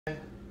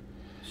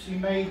she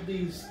made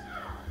these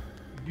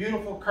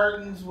beautiful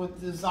curtains with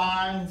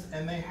designs,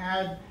 and they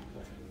had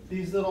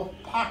these little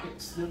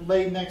pockets that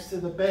laid next to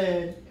the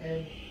bed,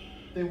 and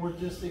they were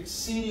just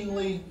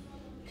exceedingly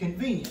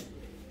convenient.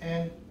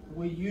 And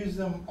we used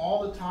them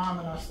all the time,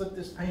 and I slipped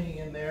this painting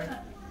in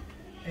there,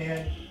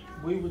 and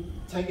we would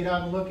take it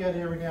out and look at it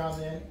every now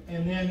and then.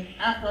 And then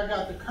after I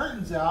got the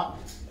curtains out,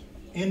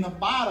 in the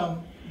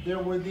bottom, there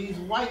were these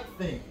white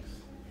things.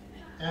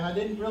 And I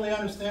didn't really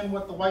understand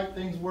what the white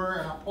things were,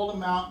 and I pulled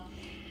them out,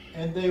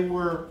 and they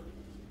were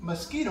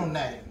mosquito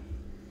netting.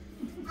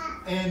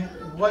 And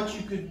what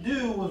you could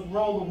do was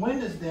roll the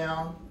windows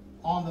down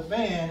on the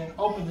van and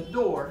open the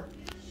door,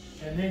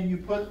 and then you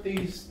put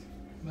these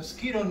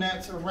mosquito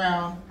nets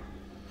around,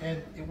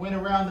 and it went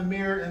around the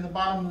mirror and the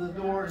bottom of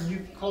the door, and you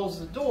could close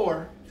the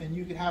door, and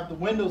you could have the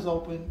windows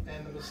open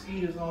and the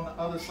mosquitoes on the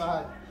other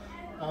side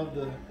of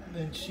the,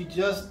 and she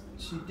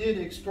did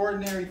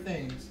extraordinary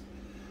things.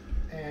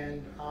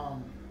 And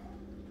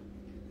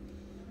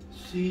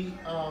she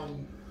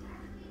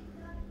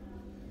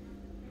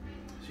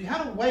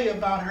had a way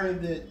about her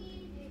that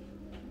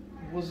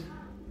was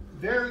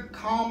very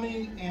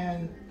calming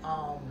and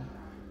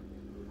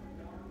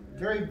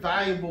very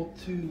valuable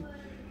to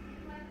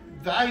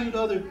valued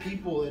other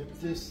people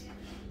at this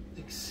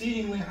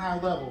exceedingly high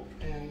level.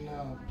 And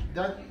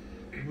that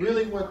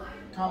really what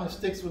kind of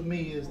sticks with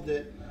me is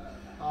that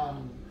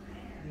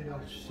you know,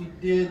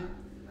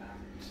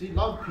 she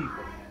loved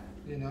people,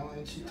 you know,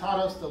 and she taught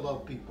us to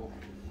love people.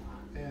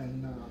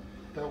 And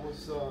that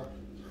was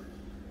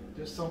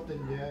just something,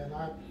 yeah.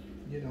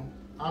 And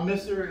I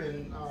miss her,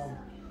 and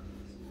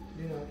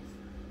you know,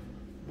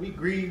 we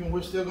grieve, and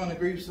we're still going to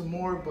grieve some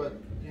more, but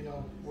you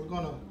know, we're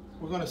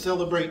gonna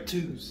celebrate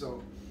too.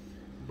 So,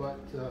 but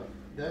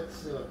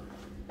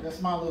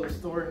that's my little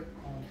story.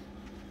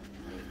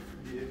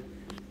 Yeah.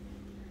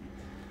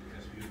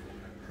 That's beautiful.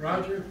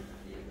 Roger,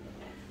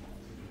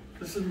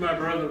 this is my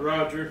brother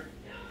Roger.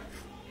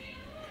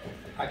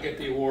 I get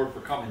the award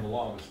for coming the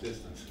longest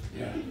distance.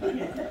 Yeah.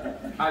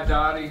 Hi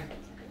Dottie,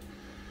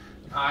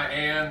 hi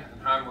Ann,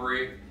 and hi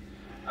Marie.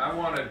 I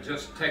want to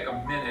just take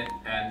a minute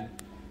and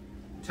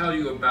tell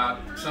you about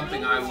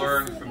something I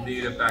learned from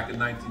Nita back in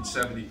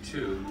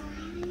 1972.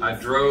 I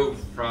drove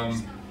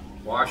from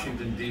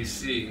Washington,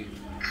 D.C.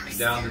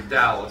 down to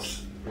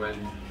Dallas when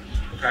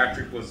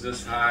Patrick was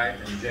this high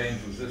and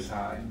James was this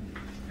high.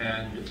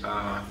 And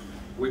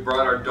we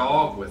brought our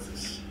dog with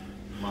us,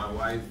 my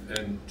wife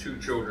and 2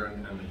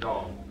 children and the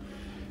dog.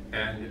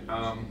 And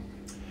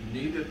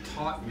Nita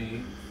taught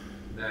me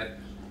that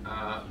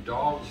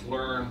dogs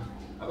learn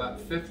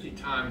about 50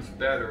 times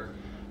better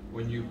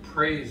when you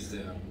praise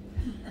them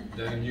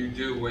than you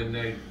do when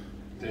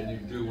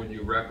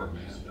you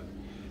reprimand them.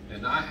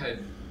 And I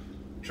had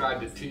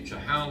tried to teach a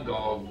hound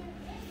dog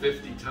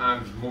 50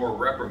 times more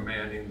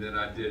reprimanding than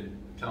I did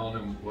telling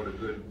him what a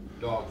good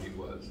dog he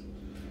was.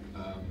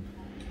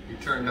 He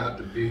turned out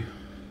to be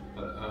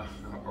a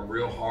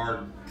real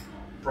hard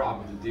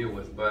problem to deal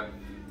with, but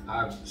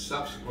I've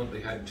subsequently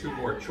had 2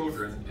 more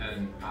children,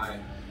 and I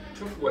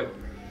took what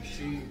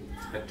she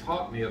had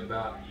taught me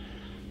about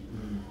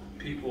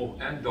people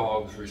and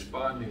dogs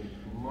responding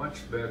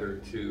much better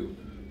to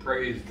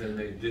praise than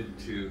they did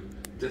to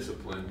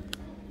discipline.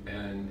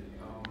 And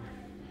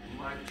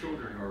my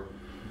children are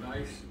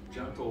nice,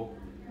 gentle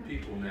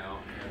people now,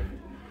 and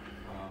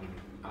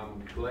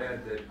I'm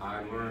glad that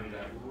I learned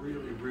that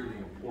really, really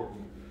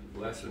important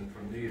lesson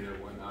from Nita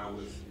when I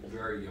was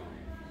very young.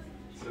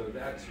 So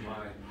that's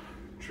my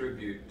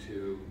tribute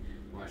to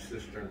my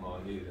sister-in-law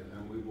Nita,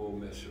 and we will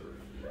miss her.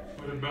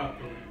 What about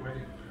the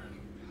wedding?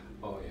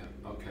 Oh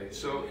yeah, okay.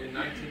 So in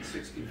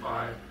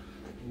 1965,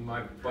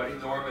 my buddy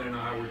Norman and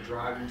I were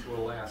driving to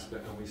Alaska,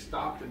 and we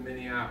stopped in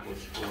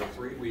Minneapolis for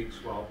 3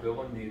 weeks while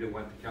Bill and Nita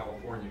went to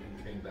California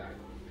and came back.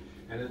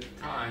 And at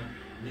the time,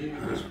 Nita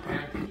was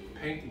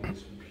painting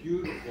this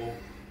beautiful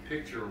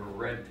picture of a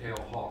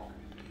red-tailed hawk.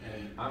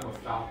 And I'm a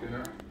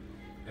falconer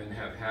and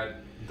have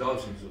had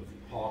dozens of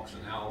hawks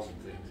and owls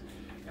and things.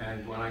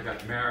 And when I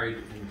got married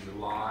in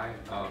July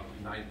of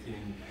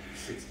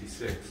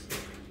 1966,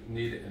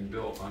 Nita and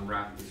Bill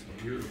unwrapped this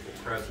beautiful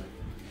present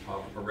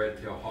of a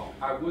red-tailed hawk.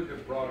 I would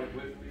have brought it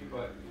with me,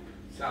 but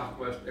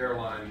Southwest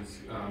Airlines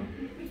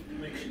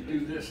makes you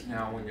do this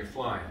now when you're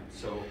flying.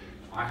 So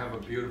I have a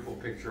beautiful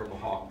picture of a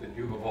hawk that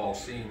you have all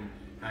seen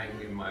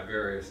hanging in my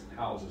various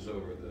houses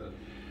over the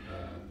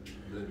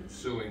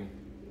ensuing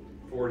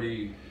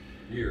 40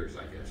 years,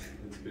 I guess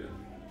it's been.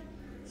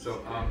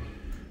 So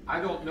I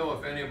don't know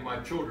if any of my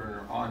children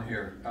are on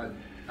here.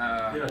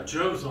 Yeah,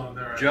 Joe's on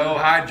there. Joe,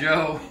 hi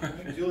Joe.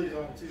 And Julie's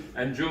on too.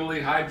 And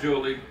Julie, hi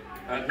Julie.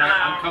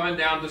 I'm coming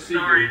down to see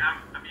Sorry, you.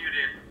 I'm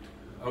muted.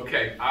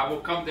 Okay, I will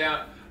come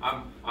down.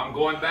 I'm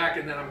going back,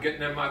 and then I'm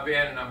getting in my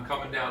van and I'm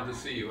coming down to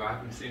see you. I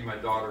haven't seen my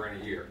daughter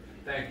in a year.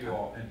 Thank you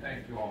all, and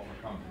thank you all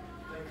for coming.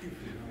 Thank you for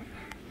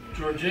that.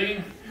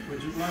 Georgine,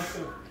 would you like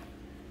to?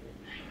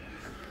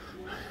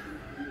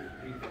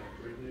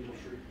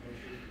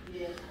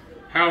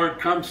 Howard,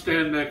 come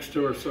stand next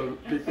to her so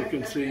people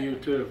can see you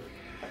too.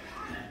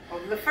 Well,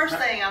 the first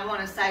thing I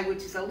want to say, which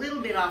is a little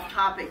bit off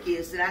topic,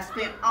 is that I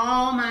spent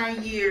all my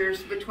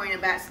years between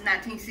about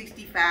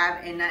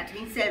 1965 and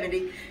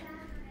 1970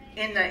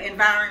 in the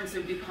environs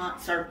of DuPont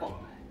Circle.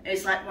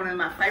 It's like one of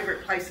my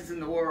favorite places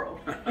in the world.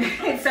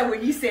 And so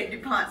when you said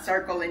DuPont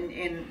Circle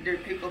and there are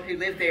people who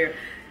live there,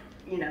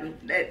 you know,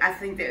 I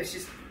think that was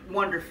just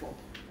wonderful.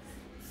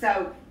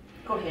 So,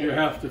 go ahead. You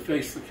have to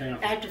face the camera.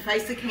 I have to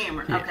face the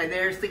camera. Okay,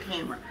 there's the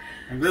camera.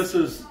 And this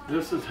is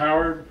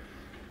Howard,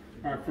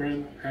 my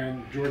friend,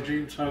 and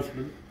Georgine's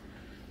husband.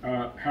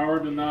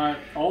 Howard and I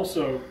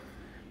also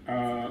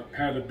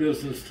had a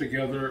business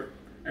together,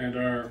 and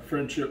our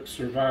friendship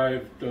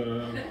survived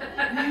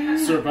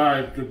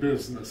survived the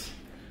business.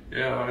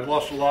 Yeah, I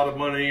lost a lot of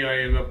money. I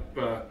ended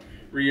up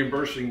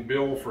reimbursing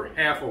Bill for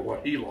half of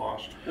what he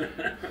lost.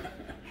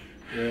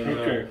 And,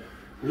 okay,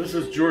 this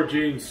is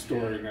Georgine's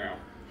story now.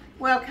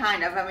 Well,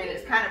 kind of. I mean,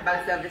 it's kind of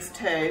both of us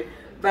too.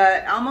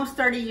 But almost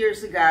 30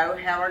 years ago,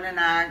 Howard and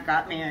I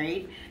got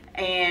married.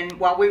 And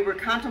while we were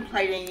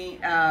contemplating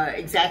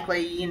exactly,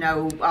 you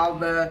know, all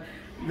the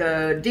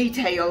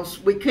details,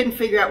 we couldn't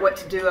figure out what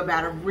to do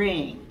about a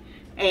ring.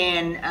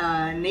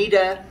 And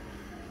Nita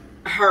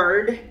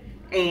heard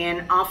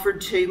and offered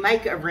to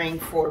make a ring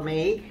for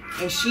me.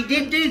 And she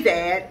did do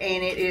that,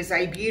 and it is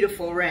a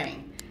beautiful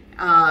ring.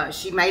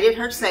 She made it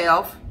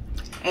herself,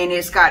 and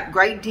it's got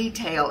great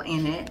detail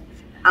in it.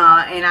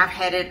 And I've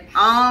had it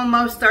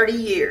almost 30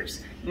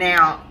 years.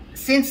 Now,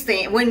 since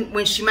then,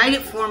 when she made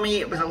it for me,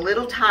 it was a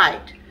little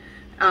tight.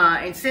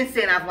 And since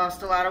then, I've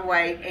lost a lot of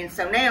weight. And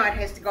so now it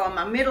has to go on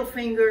my middle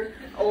finger,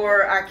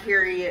 or I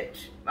carry it,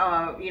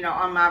 you know,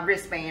 on my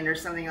wristband or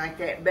something like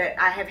that. But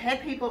I have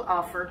had people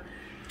offer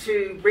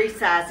to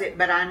resize it,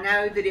 but I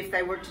know that if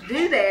they were to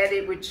do that,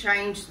 it would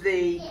change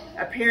the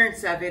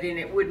appearance of it and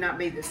it would not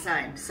be the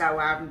same. So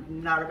I'm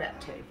not about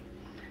to.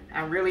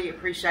 I really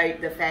appreciate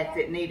the fact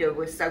that Nita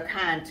was so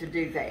kind to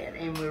do that,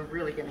 and we're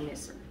really going to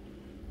miss her.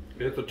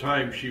 at the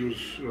time, she was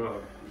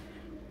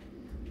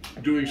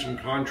doing some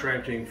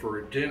contracting for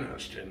a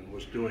dentist and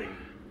was doing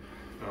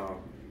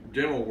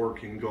dental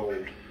work in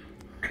gold.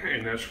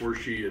 And that's where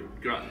she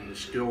had gotten the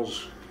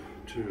skills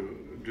to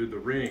do the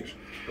rings.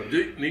 But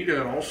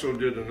Nita also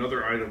did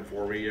another item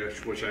for me,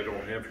 which I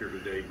don't have here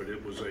today, but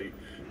it was a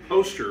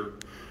poster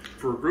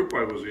for a group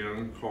I was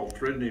in called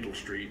Threadneedle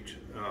Street,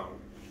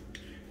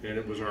 and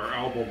it was our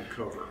album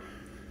cover.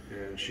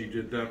 And she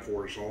did that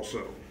for us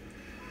also.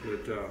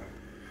 But,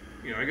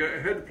 you know, I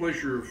had the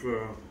pleasure of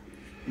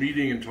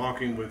meeting and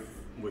talking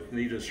with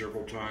Nita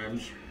several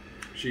times.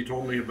 She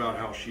told me about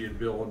how she and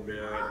Bill had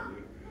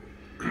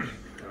met.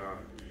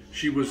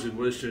 She was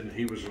enlisted and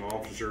he was an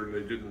officer, and they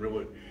didn't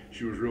really,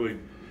 she was really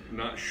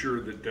not sure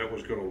that that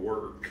was going to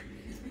work.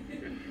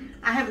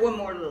 I have one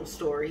more little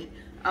story.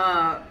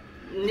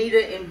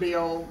 Nita and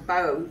Bill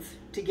both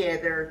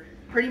together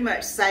pretty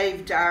much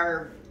saved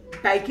our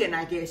bacon,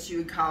 I guess you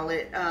would call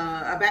it.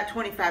 About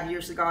 25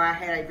 years ago, I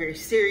had a very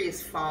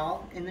serious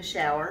fall in the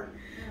shower.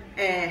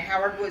 And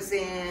Howard was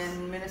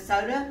in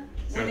Minnesota.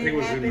 I think it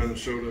was in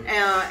Minnesota.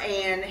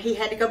 And he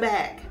had to go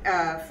back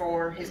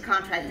for his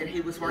contract that he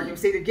was working. It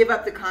was either give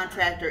up the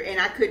contractor, and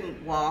I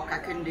couldn't walk, I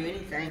couldn't do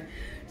anything.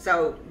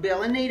 So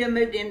Bill and Nita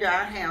moved into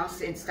our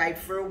house and stayed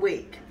for a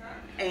week.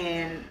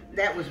 And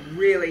that was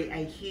really a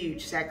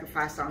huge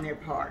sacrifice on their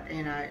part.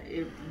 And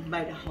it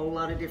made a whole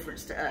lot of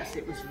difference to us.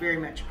 It was very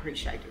much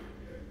appreciated.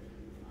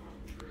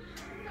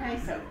 Okay,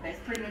 so that's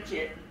pretty much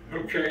it.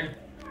 Okay.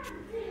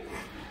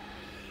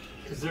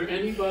 Is there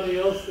anybody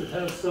else that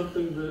has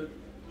something that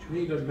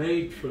Nita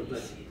made for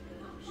them?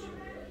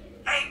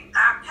 Hey,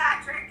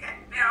 Patrick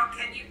and Bill,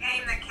 can you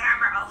aim the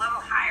camera a little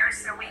higher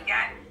so we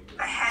get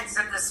the heads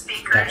of the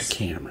speakers? That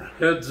camera.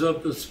 Heads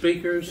of the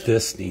speakers?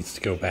 This needs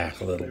to go back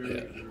a little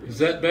bit. Is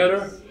that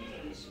better?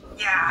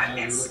 Yeah,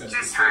 it's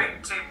just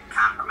hard to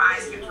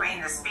compromise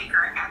between the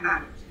speaker and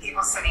the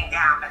people sitting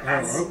down, but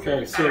that's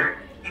okay. better.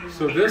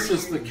 So this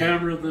is the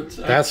camera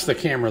That's the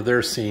camera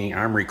they're seeing.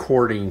 I'm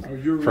recording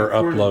for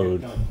recording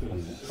upload.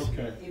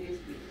 Okay.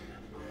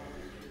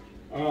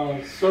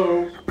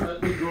 So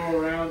let me go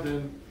around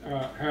and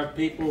have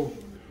people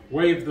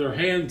wave their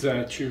hands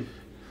at you.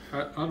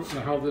 I don't know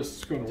how this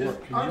is going to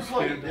work. Can you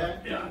stand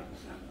up?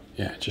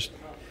 Yeah, just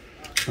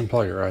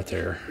unplug it right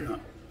there.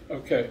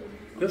 Okay.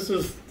 This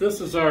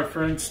is our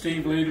friend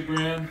Steve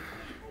Ledebrand.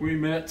 We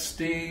met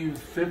Steve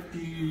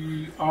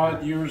 50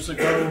 odd years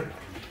ago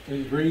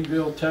in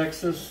Greenville,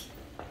 Texas,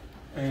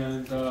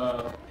 and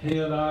he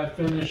and I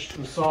finished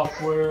the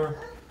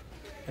software,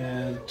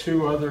 and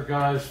two other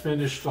guys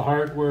finished the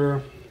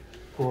hardware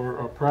for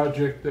a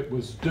project that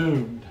was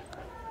doomed,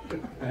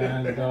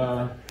 and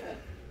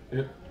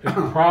it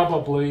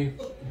probably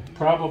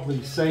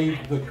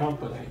saved the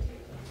company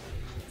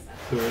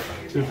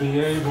to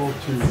be able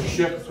to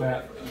ship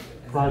that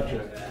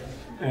project.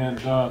 And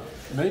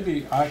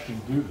maybe I can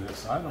do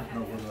this. I don't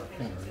know whether I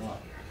can or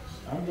not.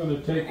 I'm going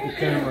to take the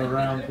camera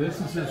around.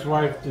 This is his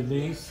wife,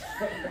 Denise,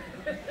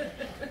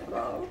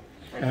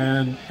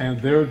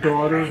 and their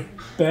daughter,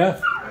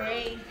 Beth.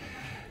 Hey.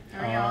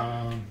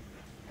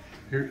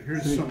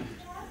 Here's some.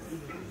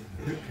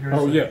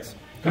 Oh, yes.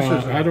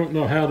 I don't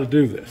know how to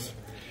do this.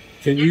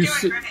 Can You're you doing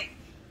see? great.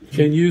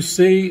 Can you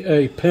see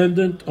a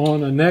pendant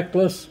on a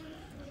necklace?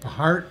 A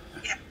heart.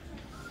 Yeah.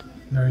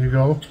 There you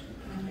go.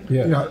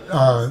 Yeah.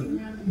 Yeah,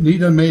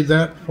 Nita made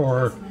that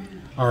for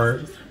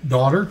our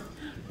daughter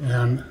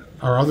and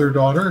our other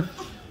daughter,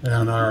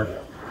 and our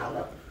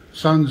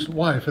son's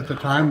wife at the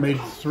time made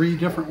 3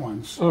 different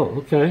ones. Oh,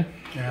 okay.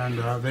 And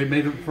they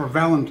made it for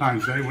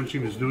Valentine's Day when she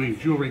was doing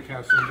jewelry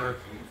casts.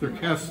 They're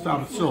cast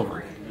out of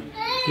silver.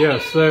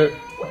 Yes, they're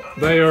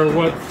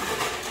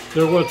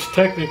what's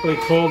technically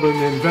called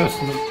an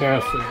investment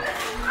casting.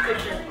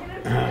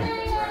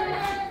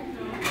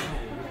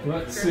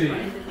 Let's see.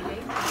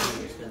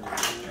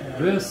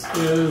 This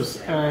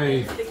is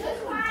a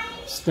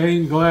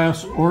stained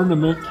glass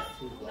ornament.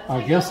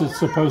 I guess it's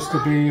supposed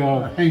to be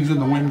Hangs in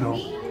the window.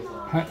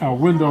 a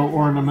window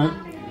ornament.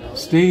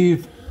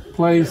 Steve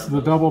plays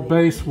the double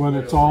bass when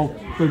it's all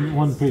in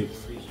one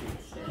piece.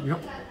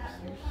 Yep.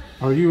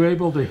 Are you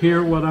able to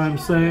hear what I'm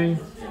saying?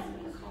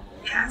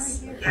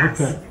 Yes.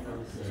 Yes. Okay.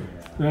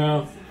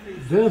 Now,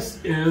 this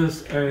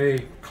is a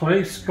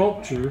clay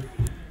sculpture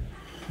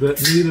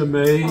that Nita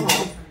made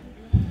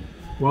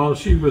while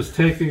she was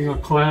taking a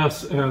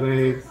class at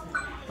a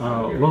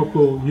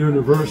local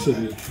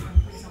university.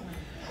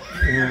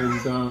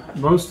 And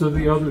most of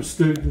the other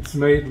students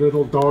made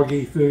little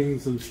doggy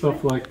things and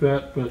stuff like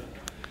that, but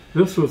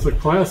this was a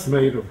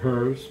classmate of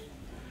hers,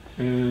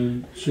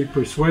 and she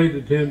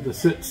persuaded him to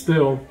sit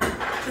still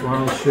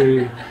while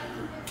she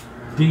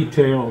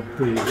detailed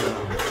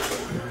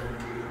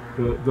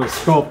the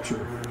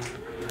sculpture.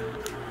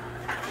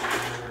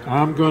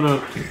 I'm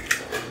gonna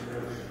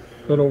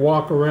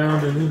walk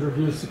around and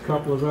introduce a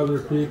couple of other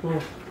people.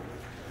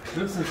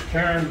 This is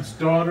Karen's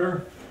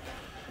daughter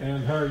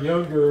and her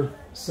younger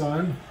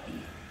son.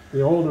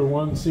 The older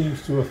one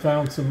seems to have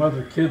found some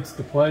other kids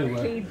to play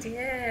with. He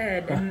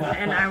did,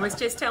 and I was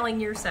just telling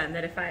your son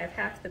that if I have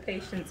half the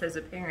patience as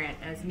a parent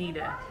as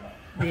Nita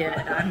did,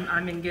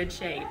 I'm in good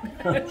shape.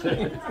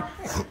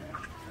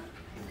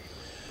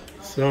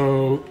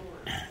 So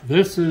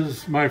this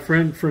is my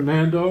friend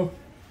Fernando.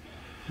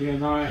 He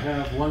and I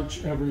have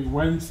lunch every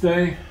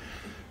Wednesday,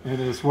 and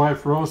his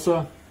wife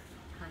Rosa.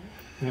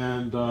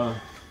 And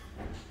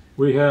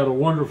we had a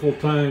wonderful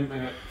time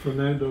at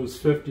Fernando's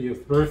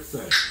 50th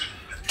birthday.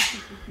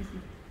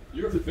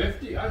 You're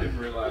 50? I didn't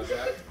realize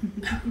that.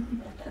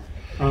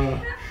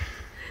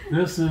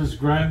 This is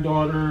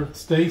granddaughter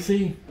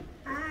Stacy.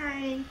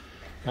 Hi.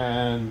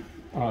 And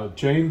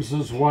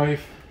James's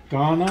wife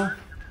Donna.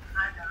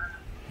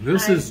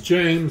 This is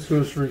James,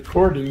 who's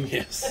recording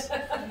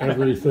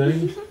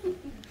everything.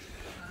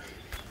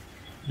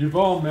 You've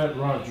all met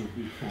Roger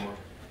before.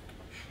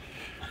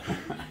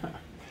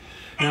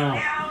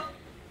 Now,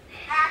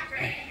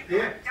 Patrick, you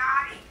got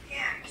Dottie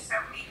pinned, so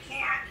we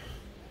can't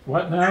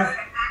What go now? to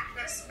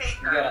active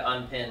speaker. You gotta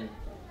unpin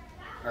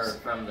her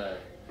from the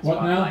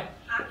What now? spotlight.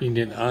 You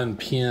need to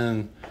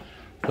unpin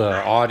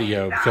the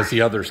audio because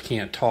the others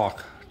can't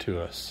talk to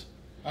us.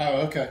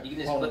 Oh, okay. You can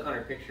just click on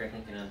her picture, I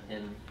think, and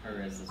unpin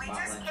her as the We just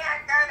spotlight.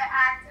 can't go to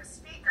active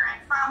speaker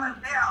and follow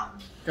Bill.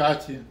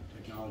 Got you.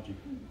 Technology.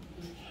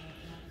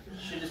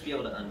 Should just be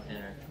able to unpin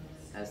her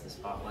as the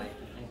spotlight,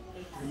 I think.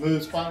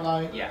 Remove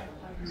spotlight. Yeah.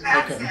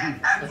 That's Okay.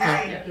 it.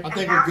 Okay. I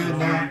think we're good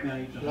now.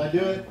 Did I do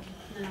it?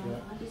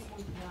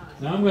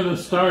 Now I'm going to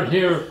start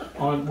here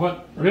on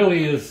what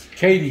really is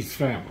Katie's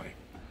family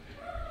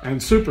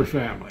and super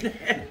family.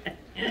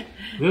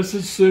 This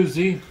is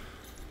Susie.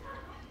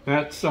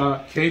 That's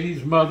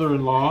Katie's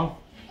mother-in-law,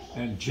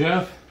 and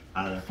Jeff,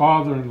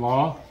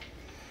 father-in-law,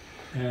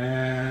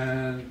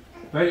 and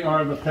they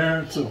are the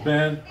parents of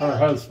Ben, her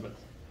husband.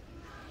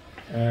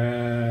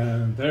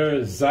 And there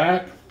is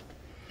Zach,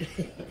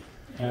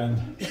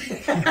 and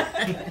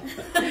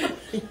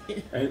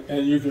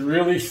you can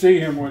really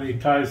see him when he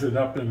ties it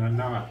up in a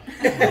knot.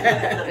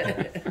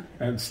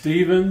 And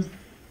Stephen,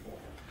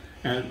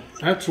 and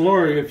that's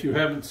Lori if you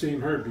haven't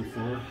seen her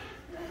before.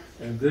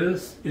 And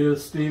this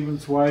is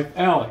Stephen's wife,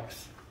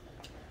 Alex.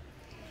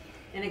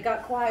 And it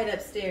got quiet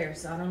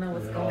upstairs, so I don't know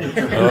what's going on.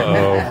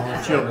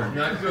 Uh-oh.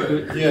 Not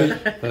good. Yeah.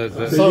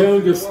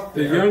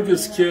 The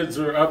youngest kids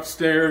are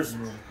upstairs,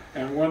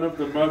 and one of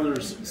the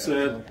mothers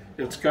said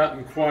it's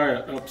gotten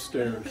quiet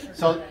upstairs.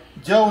 So,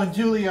 Joe and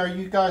Julie, are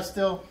you guys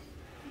still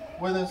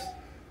with us?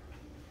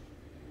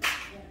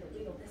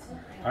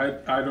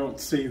 I don't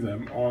see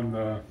them on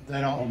the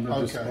They don't. on the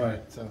Okay. display.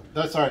 So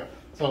that's all right.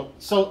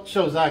 So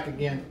show Zach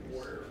again.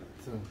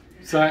 So,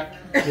 Zach,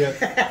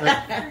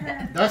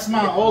 yeah. That's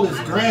my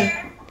oldest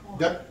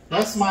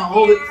that's my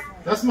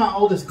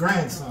oldest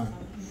grandson.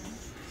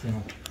 So.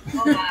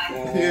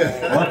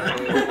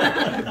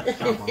 Yeah.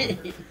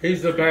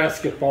 he's a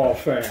basketball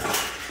fan.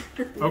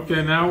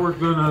 Okay, now we're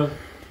gonna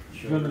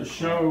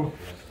show.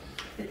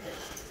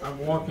 I'm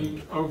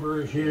walking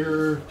over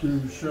here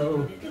to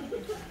show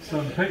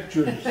some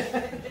pictures.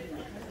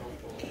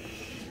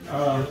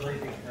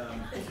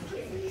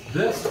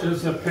 This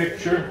is a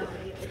picture.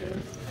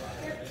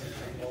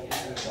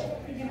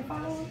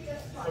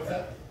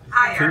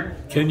 Higher.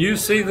 Can you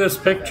see this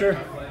picture?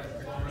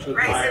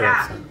 Raise it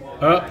up.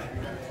 Up?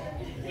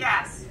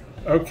 Yes.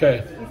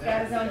 Okay.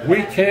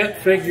 We can't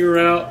figure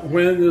out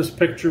when this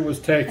picture was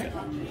taken.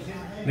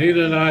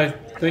 Nita and I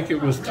think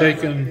it was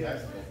taken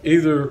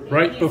either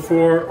right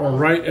before or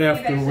right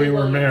after we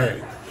were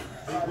married.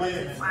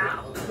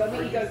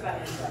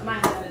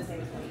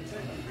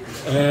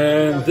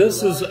 And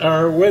this is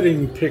our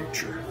wedding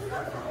picture.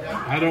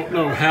 I don't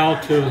know how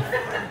to...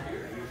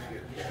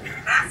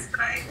 That's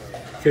right.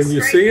 Can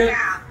you see it?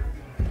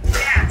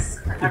 Yes.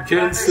 You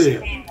can see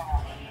it.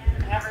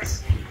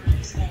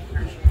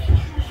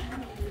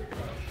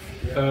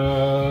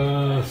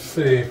 Let's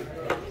see.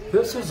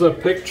 This is a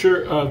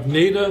picture of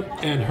Nita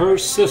and her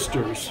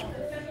sisters.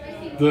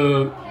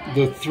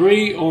 The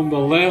three on the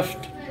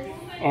left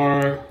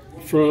are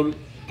from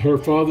her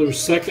father's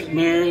second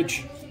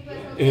marriage,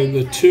 and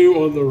the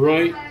two on the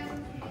right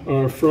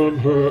are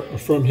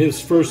from his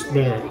first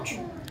marriage.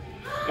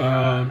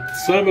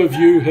 Some of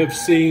you have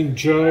seen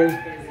Joe,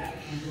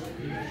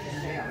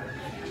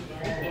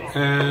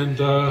 and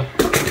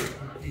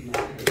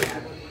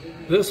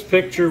this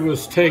picture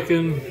was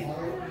taken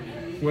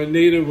when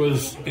Nita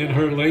was in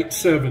her late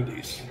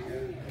 70s.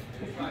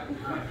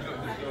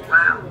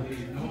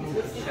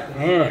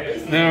 All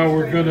right, now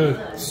we're going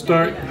to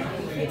start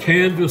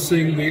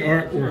canvassing the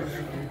artwork.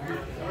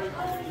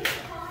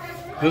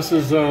 This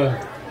is a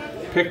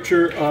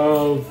picture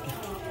of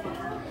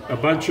a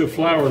bunch of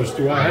flowers.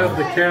 Do I have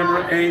the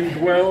camera aimed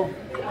well?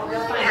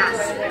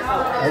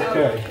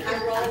 Okay.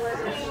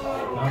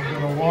 I'm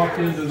going to walk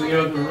into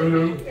the other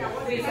room.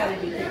 We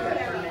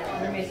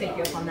may take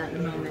you up on that in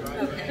a moment.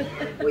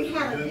 We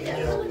have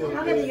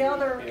none of the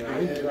other.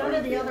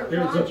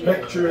 Here's a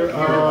picture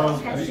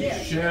of a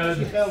shed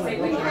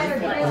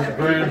on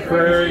Grand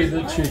Prairie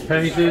that she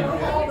painted.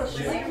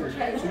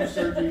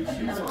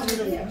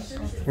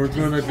 We're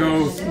going to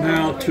go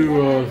now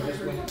to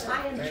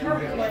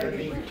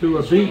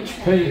a beach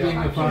painting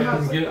if I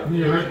can get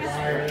near it.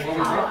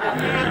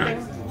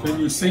 Can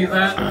you see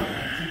that?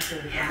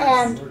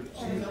 And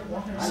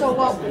so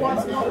what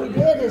we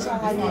did is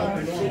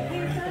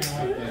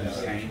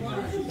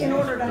in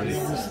order to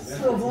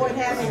avoid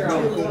having to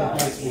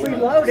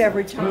reload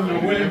every time. In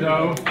the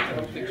window,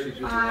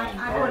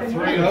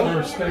 three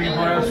other stained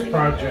glass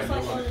projects.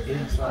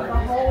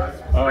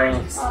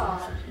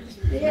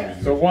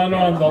 The one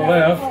on the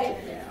left,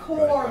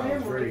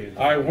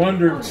 I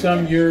wondered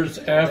some years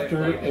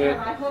after it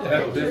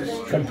had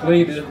been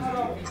completed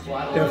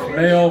if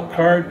male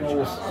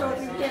cardinals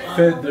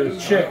fed their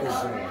chicks.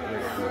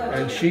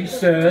 And she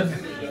said,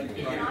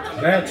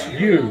 "That's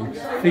you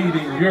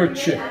feeding your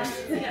chicks."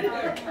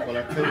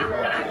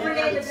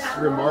 It's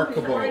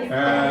remarkable.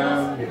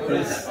 And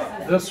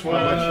this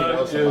one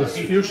is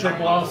fuchsia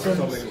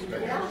blossoms.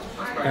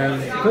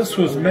 And this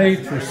was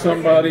made for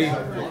somebody.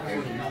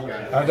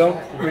 I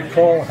don't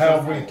recall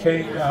how it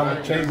came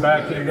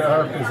back into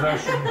our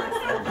possession.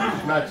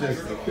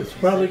 It's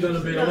probably going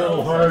to be a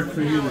little hard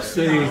for you to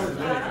see,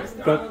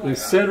 but the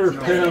center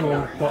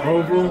panel, the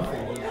oval,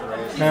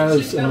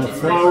 has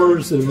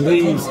flowers and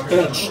leaves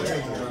etched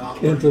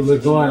into the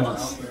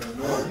glass.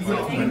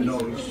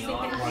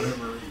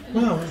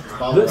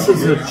 This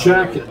is a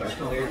jacket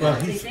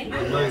that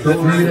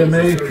Nita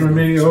made for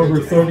me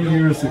over 30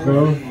 years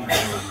ago.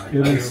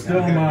 It is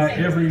still my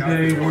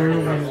everyday wear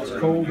when it's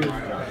cold in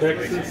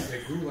Texas.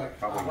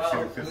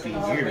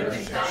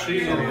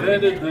 She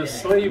invented the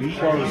sleeve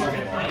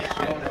closing,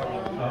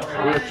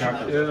 which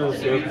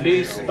is a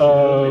piece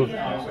of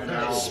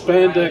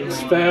spandex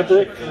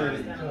fabric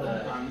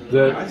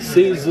that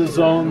seizes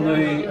on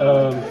the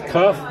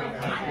cuff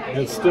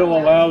and still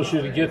allows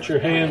you to get your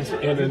hands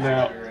in and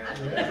out.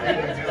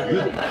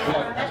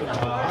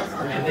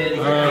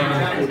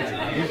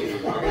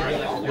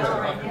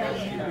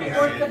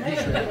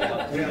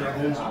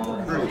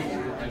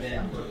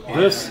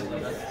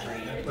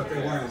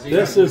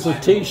 This is a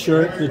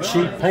t-shirt that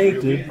she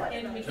painted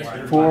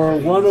for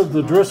one of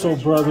the Drissel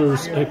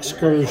brothers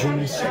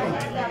excursions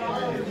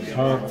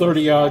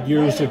 30-odd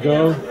years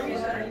ago.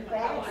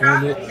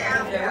 And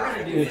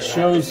it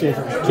shows it.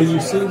 Can you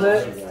see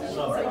that?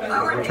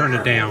 Turn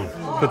it down.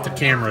 Put the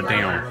camera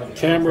down.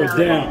 Camera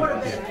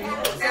down.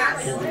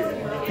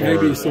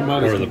 Maybe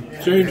somebody.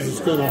 James is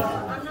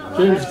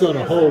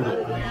gonna hold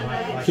it.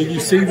 Can you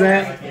see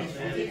that?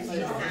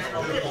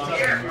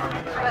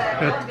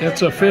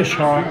 It's a fish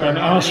hawk, an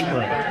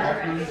osprey,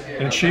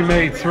 and she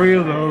made 3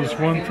 of those.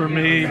 One for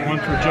me, one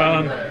for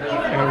John,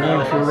 and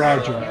one for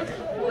Roger.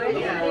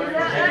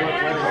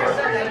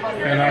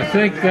 And I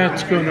think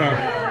that's gonna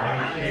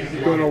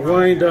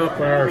wind up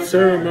our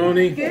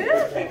ceremony.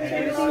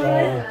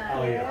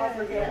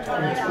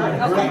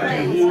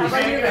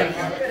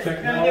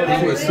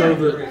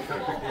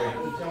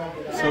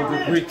 So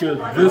that we could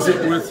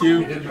visit with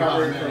you,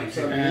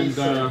 and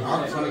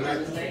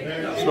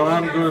so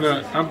I'm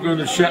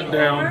gonna shut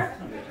down.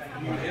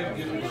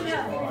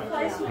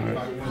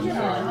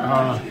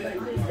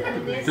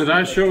 Did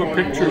I show a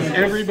picture of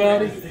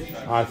everybody?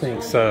 I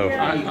think so.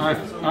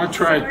 I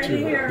tried to.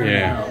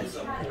 Yeah.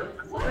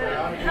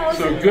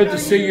 So good to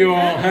see you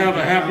all. Have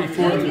a happy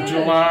 4th of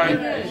July.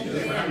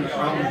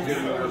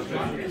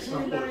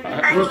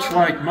 looks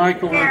like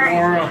Michael and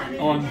Laura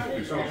on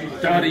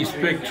Dottie's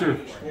picture.